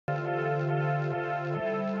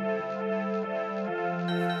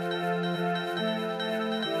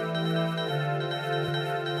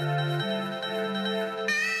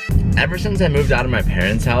Ever since I moved out of my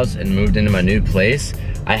parents' house and moved into my new place,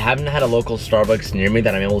 I haven't had a local Starbucks near me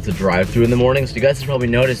that I'm able to drive through in the morning. So you guys have probably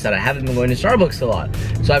noticed that I haven't been going to Starbucks a lot.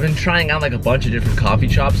 So I've been trying out like a bunch of different coffee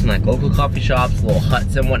shops and like local coffee shops, little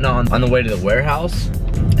huts and whatnot on the way to the warehouse.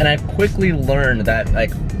 And I quickly learned that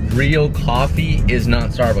like real coffee is not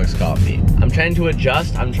Starbucks coffee. I'm trying to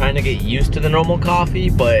adjust, I'm trying to get used to the normal coffee,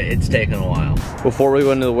 but it's taken a while. Before we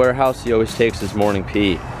go into the warehouse, he always takes his morning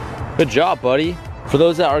pee. Good job, buddy. For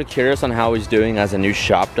those that are curious on how he's doing as a new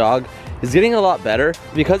shop dog, he's getting a lot better.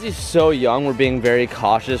 Because he's so young, we're being very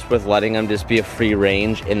cautious with letting him just be a free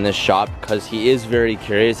range in this shop because he is very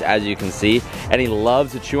curious, as you can see, and he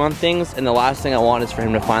loves to chew on things, and the last thing I want is for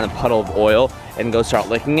him to find a puddle of oil and go start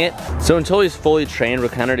licking it. So until he's fully trained, we're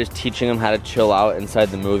kind of just teaching him how to chill out inside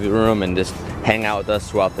the movie room and just hang out with us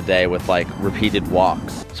throughout the day with like repeated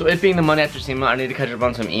walks. So it being the Monday after SEMA, I need to catch up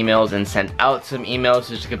on some emails and send out some emails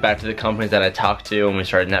just to get back to the companies that I talked to and we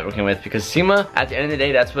started networking with, because SEMA, at the end of the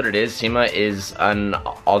day, that's what it is. SEMA is an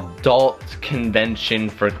adult convention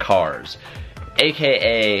for cars.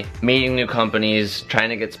 AKA meeting new companies, trying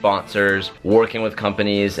to get sponsors, working with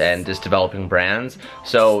companies, and just developing brands.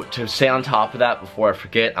 So to stay on top of that before I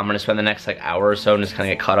forget, I'm gonna spend the next like hour or so and just kind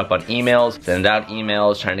of get caught up on emails, send out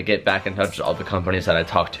emails, trying to get back in touch with all the companies that I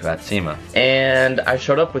talked to at SEMA. And I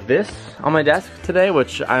showed up with this on my desk today,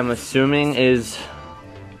 which I'm assuming is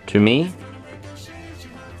to me.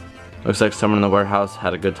 Looks like someone in the warehouse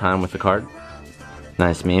had a good time with the card.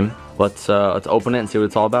 Nice meme. Let's open it and see what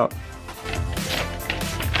it's all about.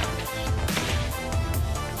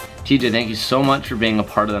 TJ, thank you so much for being a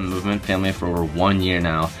part of the Movement family for over 1 year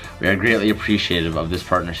now. We are greatly appreciative of this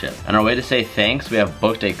partnership. On our way to say thanks, we have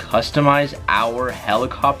booked a customized hour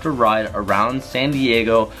helicopter ride around San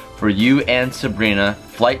Diego for you and Sabrina.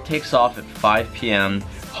 Flight takes off at 5 p.m.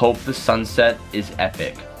 Hope the sunset is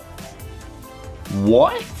epic.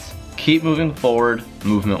 What? Keep moving forward,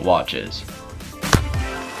 Movement watches.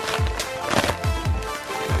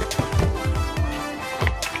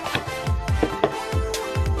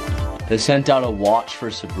 They sent out a watch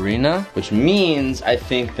for Sabrina, which means I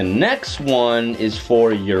think the next one is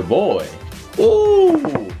for your boy. Ooh!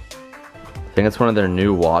 I think it's one of their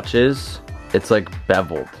new watches. It's like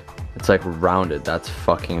beveled. It's like rounded. That's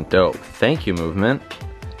fucking dope. Thank you, Movement.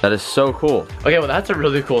 That is so cool. Okay, well that's a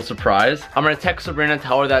really cool surprise. I'm gonna text Sabrina,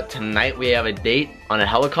 tell her that tonight we have a date on a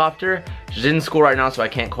helicopter. She's in school right now, so I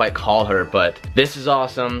can't quite call her, but this is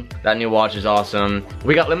awesome. That new watch is awesome.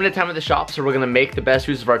 We got limited time at the shop, so we're gonna make the best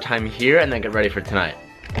use of our time here and then get ready for tonight.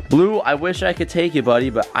 Blue, I wish I could take you, buddy,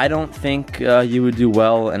 but I don't think you would do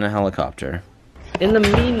well in a helicopter. In the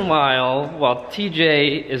meanwhile, while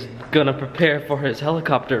TJ is gonna prepare for his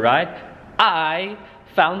helicopter ride, I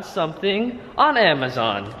found something on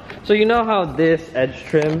Amazon. So you know how this edge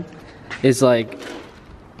trim is like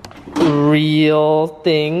real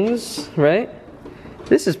things, right?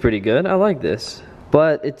 This is pretty good, I like this.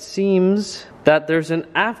 But it seems that there's an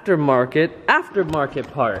aftermarket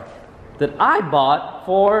part that I bought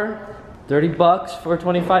for 30 bucks for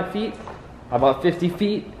 25 feet. I bought 50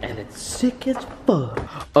 feet and it's sick as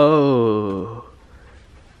fuck. Oh.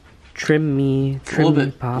 Trim me pops.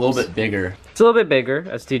 A little bit bigger. It's a little bit bigger,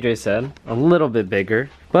 as TJ said. A little bit bigger.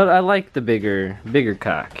 But I like the bigger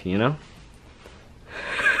cock, you know?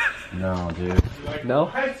 No, dude.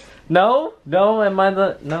 No? No? No? Am I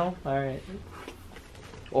the... No? Alright.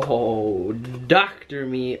 Oh, Dr.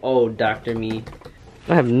 Me. Oh, Dr. Me.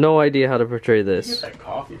 I have no idea how to portray this. Get that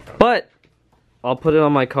coffee from but I'll put it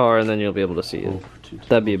on my car and then you'll be able to see it.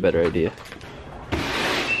 That'd be a better idea.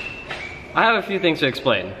 I have a few things to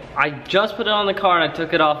explain. I just put it on the car and I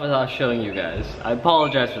took it off without showing you guys. I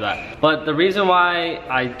apologize for that. But the reason why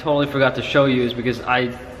I totally forgot to show you is because I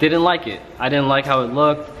didn't like it. I didn't like how it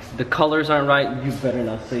looked. The colors aren't right. You better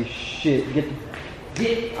not say shit.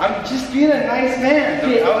 I'm just being a nice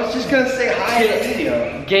man. I was just gonna say hi in the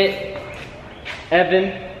video. Get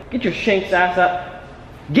Evan. Get your Shanks ass up.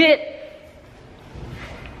 Get.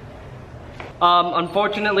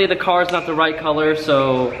 Unfortunately, the car is not the right color,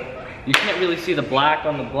 so you can't really see the black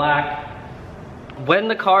on the black. When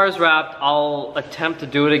the car is wrapped, I'll attempt to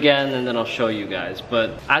do it again and then I'll show you guys.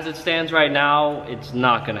 But as it stands right now, it's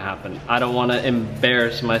not gonna happen. I don't wanna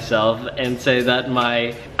embarrass myself and say that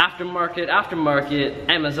my aftermarket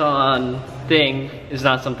Amazon thing is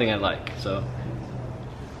not something I like, so.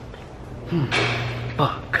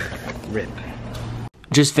 Fuck. Rip.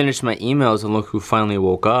 Just finished my emails and look who finally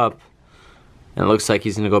woke up. And it looks like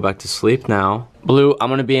he's gonna go back to sleep now. Blue, I'm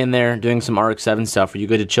gonna be in there doing some RX-7 stuff. Are you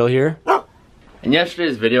good to chill here? In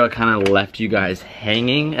yesterday's video, I kind of left you guys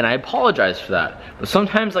hanging, and I apologize for that. But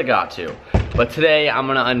sometimes I got to. But today, I'm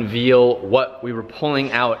gonna unveil what we were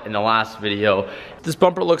pulling out in the last video. This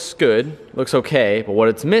bumper looks good, looks okay, but what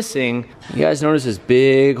it's missing, you guys notice this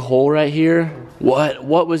big hole right here?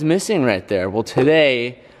 What was missing right there? Well,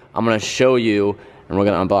 today, I'm gonna show you, and we're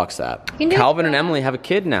gonna unbox that. Calvin and Emily have a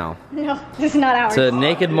kid now. No, this is not ours. It's a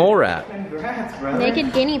naked mole rat. Congrats, brother.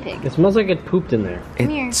 Naked guinea pig. It smells like it pooped in there. Come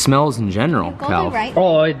here. It smells in general, Go Cal. right.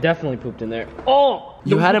 Oh, it definitely pooped in there. Oh!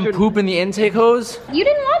 You had him poop in the intake hose? You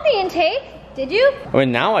didn't want the intake, did you? I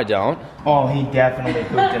mean, now I don't. Oh, he definitely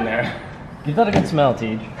pooped in there. Give that a good smell,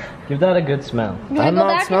 Tej. Give that a good smell. You wanna I'm go not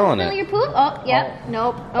back smelling and smell it. your poop? Oh, yeah.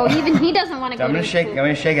 Nope. Oh, even he doesn't want to go I'm to gonna his shake. poop. I'm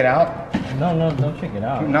gonna shake it out. No, don't shake it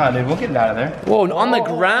out. No, dude, we'll get it out of there. Whoa, on the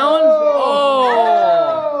ground? Oh!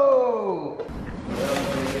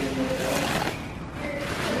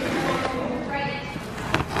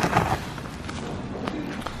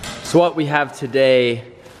 So what we have today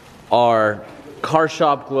are Car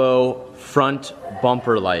Shop Glow front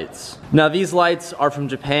bumper lights. Now these lights are from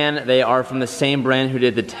Japan. They are from the same brand who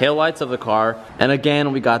did the tail lights of the car. And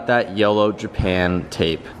again, we got that yellow Japan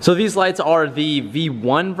tape. So these lights are the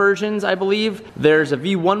V1 versions, I believe. There's a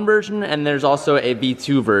V1 version and there's also a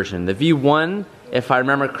V2 version. The V1, if I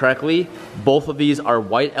remember correctly, both of these are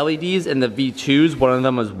white LEDs, and the V2s, one of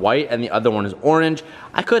them is white and the other one is orange.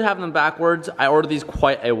 I could have them backwards. I ordered these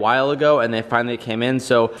quite a while ago and they finally came in,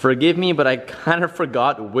 so forgive me, but I kind of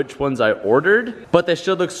forgot which ones I ordered, but they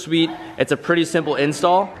still look sweet. It's a pretty simple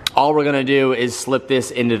install. All we're gonna do is slip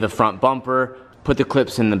this into the front bumper, put the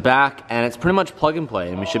clips in the back, and it's pretty much plug and play,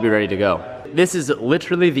 and we should be ready to go. This is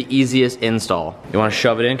literally the easiest install. You wanna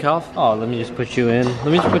shove it in, Calf? Oh, let me just put you in. Let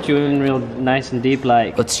me just put you in real nice and deep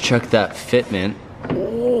like. Let's check that fitment.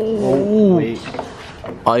 Oh, wait.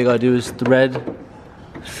 All you gotta do is thread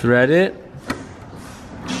it.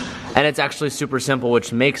 And it's actually super simple,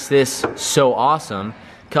 which makes this so awesome.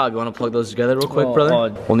 Cal, you wanna plug those together real quick,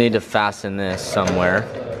 brother? We'll need to fasten this somewhere.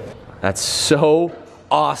 That's so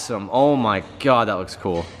awesome. Oh my God, that looks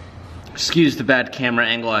cool. Excuse the bad camera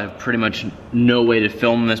angle. I have pretty much no way to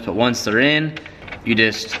film this, but once they're in, you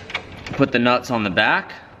just put the nuts on the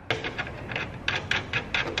back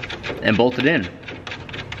and bolt it in.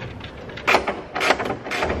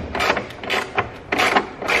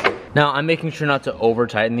 Now, I'm making sure not to over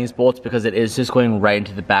tighten these bolts because it is just going right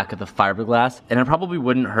into the back of the fiberglass, and it probably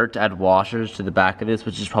wouldn't hurt to add washers to the back of this,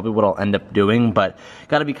 which is probably what I'll end up doing, but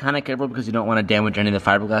gotta be kind of careful because you don't want to damage any of the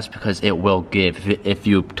fiberglass because it will give if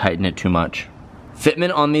you tighten it too much.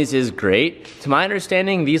 Fitment on these is great. To my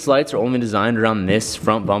understanding, these lights are only designed around this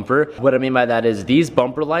front bumper. What I mean by that is these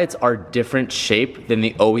bumper lights are different shape than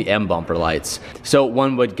the OEM bumper lights. So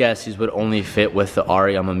one would guess these would only fit with the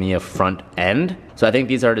amemiya front end. So I think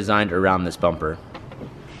these are designed around this bumper.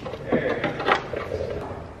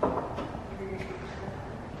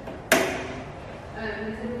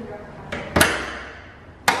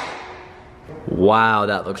 Wow,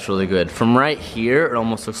 that looks really good. From right here, it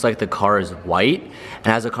almost looks like the car is white and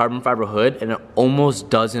has a carbon fiber hood, and it almost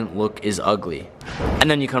doesn't look as ugly. And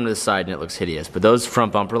then you come to the side and it looks hideous. But those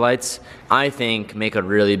front bumper lights, I think, make a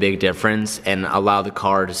really big difference and allow the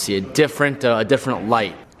car to see a different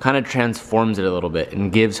light. Kind of transforms it a little bit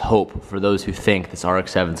and gives hope for those who think this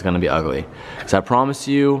RX-7 is gonna be ugly. Because I promise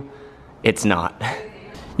you, it's not.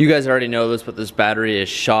 You guys already know this, but this battery is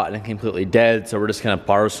shot and completely dead, so we're just gonna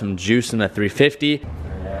borrow some juice in the 350.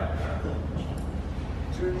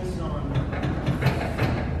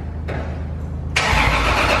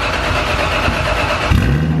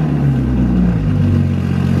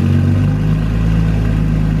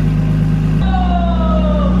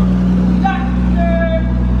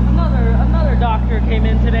 Another doctor came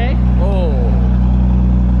in today. Oh.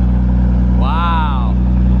 Wow.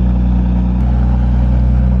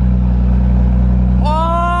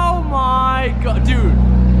 Oh my God, dude.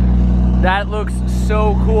 That looks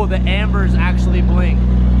so cool. The ambers actually blink.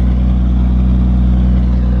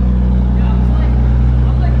 Yeah,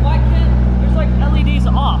 I was like, why can't, there's like LEDs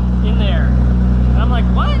off in there. And I'm like,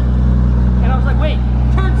 what? And I was like, wait,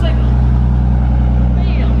 turn signal.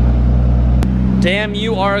 Bam. Damn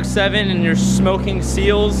you, RX-7, and your smoking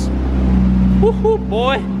seals. Woohoo,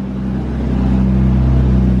 boy.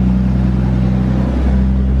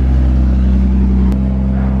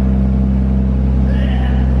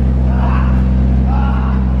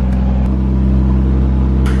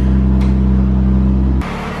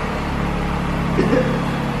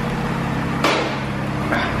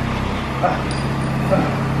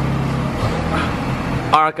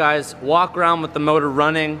 right guys, walk around with the motor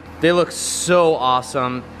running. They look so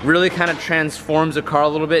awesome. Really kind of transforms the car a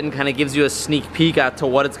little bit and kind of gives you a sneak peek at to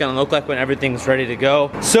what it's gonna look like when everything's ready to go.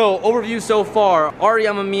 So overview so far, RE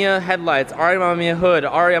amemiya headlights, RE amemiya hood, RE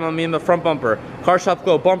amemiya front bumper, car shop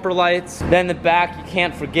glow bumper lights. Then the back, you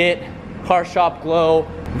can't forget, car shop glow,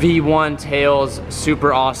 V1 tails,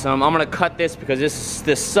 super awesome. I'm gonna cut this because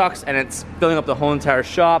this sucks and it's filling up the whole entire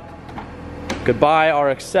shop. Goodbye,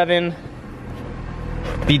 RX-7.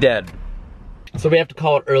 Be dead. So we have to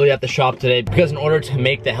call it early at the shop today because in order to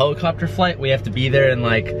make the helicopter flight, we have to be there in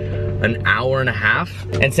like an hour and a half.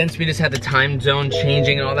 And since we just had the time zone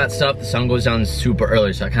changing and all that stuff, the sun goes down super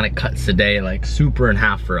early, so it kind of cuts the day like super in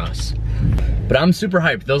half for us. But I'm super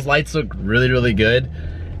hyped. Those lights look really, really good.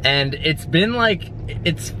 And it's been like,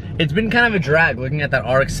 it's been kind of a drag looking at that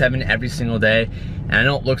RX-7 every single day. And I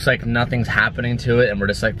know it looks like nothing's happening to it and we're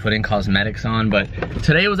just like putting cosmetics on, but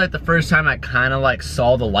today was like the first time I kind of like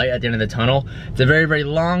saw the light at the end of the tunnel. It's a very, very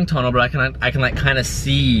long tunnel, but I can like kind of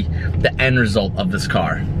see the end result of this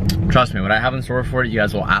car. Trust me, what I have in store for it, you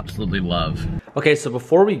guys will absolutely love. Okay, so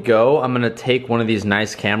before we go, I'm gonna take one of these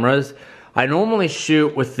nice cameras. I normally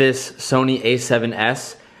shoot with this Sony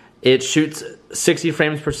a7S. It shoots 60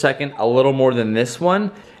 frames per second, a little more than this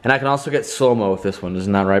one. And I can also get slow-mo with this one,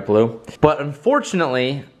 isn't that right, Blue? But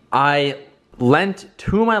unfortunately, I lent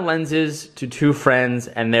two of my lenses to two friends,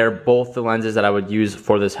 and they're both the lenses that I would use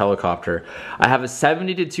for this helicopter. I have a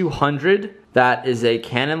 70-200 that is a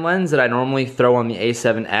Canon lens that I normally throw on the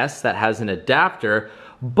a7S that has an adapter,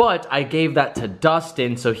 but I gave that to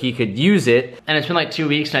Dustin so he could use it. And it's been like 2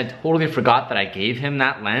 weeks and I totally forgot that I gave him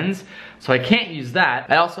that lens. So I can't use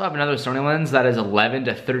that. I also have another Sony lens that is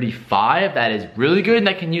 11-35 that is really good and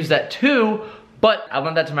I can use that too, but I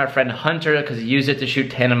lent that to my friend Hunter because he used it to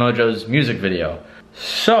shoot Tana Mojo's music video.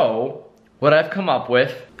 So what I've come up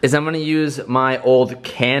with is I'm gonna use my old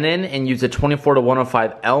Canon and use a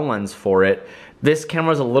 24-105L lens for it. This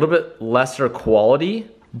camera is a little bit lesser quality,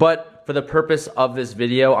 but for the purpose of this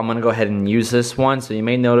video, I'm gonna go ahead and use this one. So you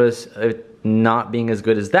may notice it not being as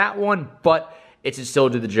good as that one, but it should still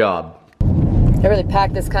do the job. I really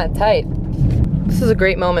packed this kind of tight. This is a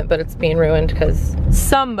great moment, but it's being ruined because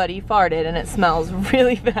somebody farted and it smells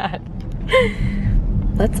really bad.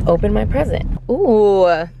 Let's open my present. Ooh,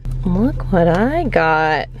 look what I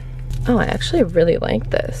got. Oh, I actually really like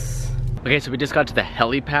this. Okay, so we just got to the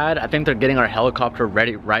helipad. I think they're getting our helicopter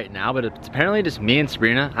ready right now, but it's apparently just me and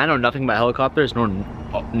Sabrina. I know nothing about helicopters,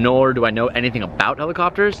 nor do I know anything about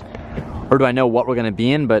helicopters, or do I know what we're gonna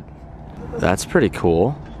be in, but that's pretty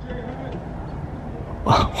cool.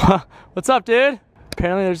 What's up, dude?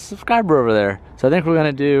 Apparently there's a subscriber over there. So I think we're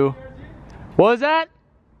gonna do, what was that?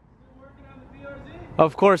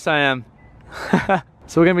 Of course I am.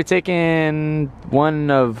 So we're gonna be taking one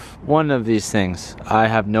of these things. I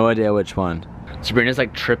have no idea which one. Sabrina's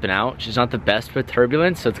like tripping out. She's not the best with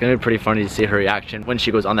turbulence, so it's gonna be pretty funny to see her reaction when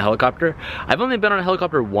she goes on the helicopter. I've only been on a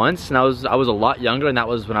helicopter once, and I was a lot younger, and that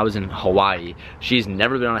was when I was in Hawaii. She's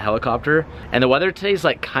never been on a helicopter, and the weather today is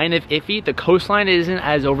like kind of iffy. The coastline isn't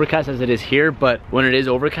as overcast as it is here, but when it is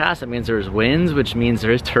overcast, that means there's winds, which means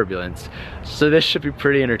there is turbulence. So this should be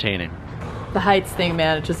pretty entertaining. The heights thing,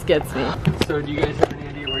 man, it just gets me. So do you guys have any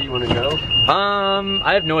idea where you want to go?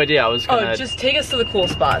 I have no idea. I was gonna... Oh, just take us to the cool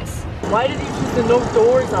spots. Why did you choose the no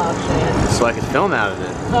doors option? So I could film out of it.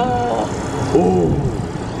 Oh. Ooh.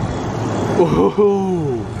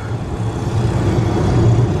 Ooh.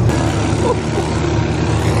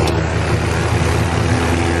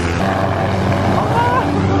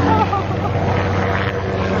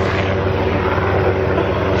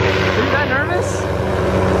 Are you that nervous?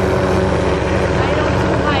 I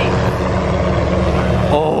don't like.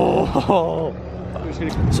 Oh.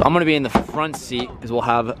 So I'm gonna be in the front seat because we'll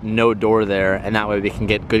have no door there, and that way we can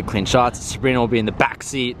get good clean shots. Sabrina will be in the back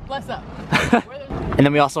seat. Bless up. And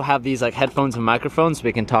then we also have these like headphones and microphones so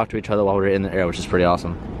we can talk to each other while we're in the air, which is pretty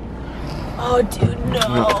awesome. Oh, dude,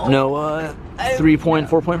 no. No 3-point,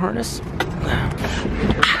 4-point harness.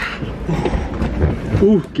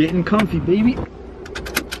 Ooh, getting comfy, baby.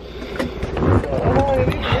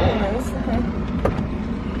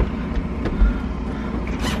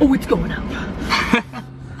 Oh, it's going up.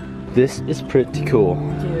 This is pretty cool.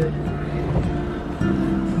 Dude.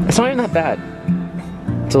 It's not even that bad.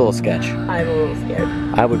 It's a little sketch. I'm a little scared.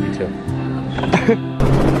 I would be too.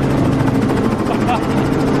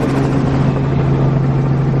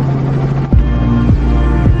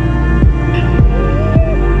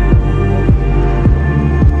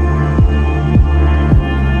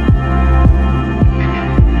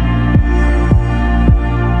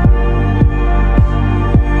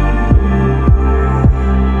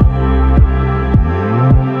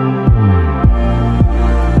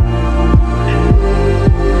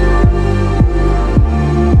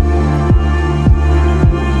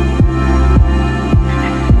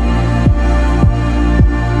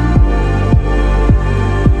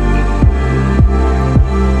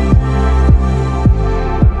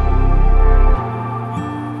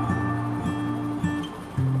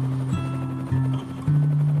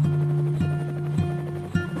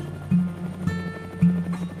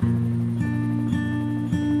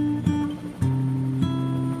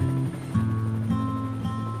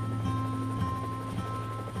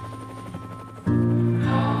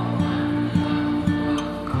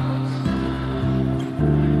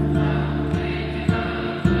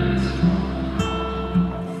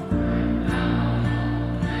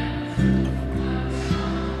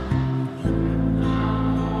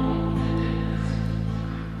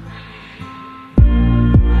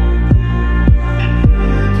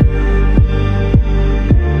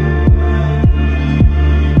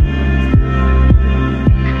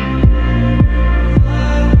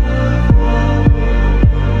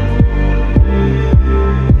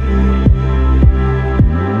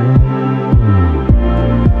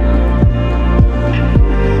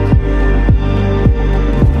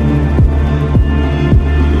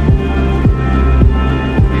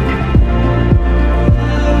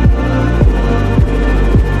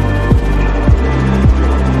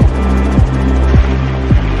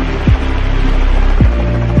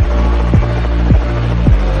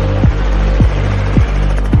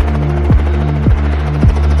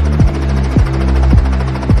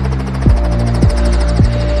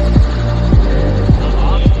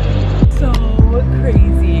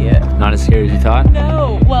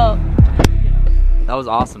 was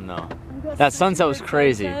awesome though. That sunset was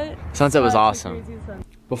crazy. Sunset was awesome.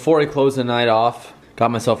 Before I close the night off, got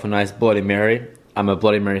myself a nice Bloody Mary. I'm a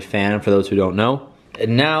Bloody Mary fan for those who don't know.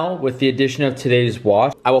 And now, with the addition of today's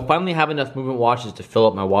watch, I will finally have enough movement watches to fill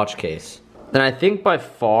up my watch case. And I think by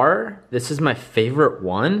far, this is my favorite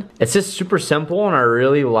one. It's just super simple and I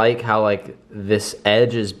really like how like this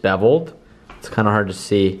edge is beveled. It's kind of hard to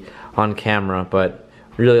see on camera, but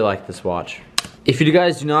really like this watch. If you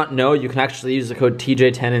guys do not know, you can actually use the code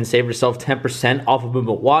TJ10 and save yourself 10% off of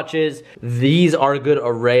movement watches. These are a good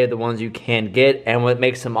array of the ones you can get, and what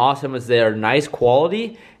makes them awesome is they are nice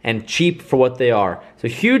quality and cheap for what they are. So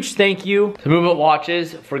huge thank you to Movement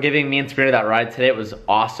Watches for giving me and Sabrina that ride today. It was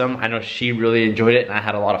awesome. I know she really enjoyed it and I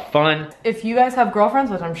had a lot of fun. If you guys have girlfriends,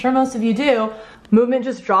 which I'm sure most of you do, Movement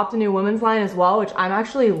just dropped a new women's line as well, which I'm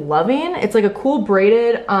actually loving. It's like a cool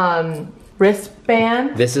braided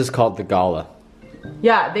wristband. This is called the Gala.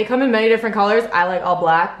 Yeah, they come in many different colors. I like all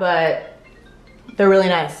black, but they're really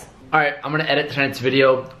nice. Alright, I'm gonna edit tonight's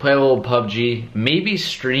video, play a little PUBG, maybe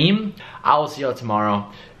stream. I will see y'all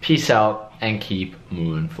tomorrow. Peace out and keep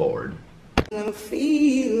moving forward. I'm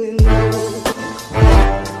feeling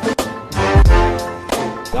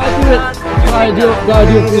Gotta do it for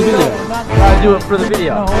the video. Gotta do it for the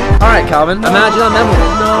video. Alright, Calvin, imagine I'm Emily.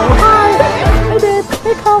 Hi, babe.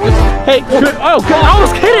 Hey, Colin. Hey, oh God, I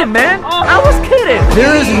was kidding, man. I was kidding.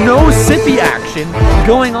 There is no sippy action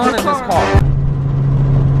going on in this car.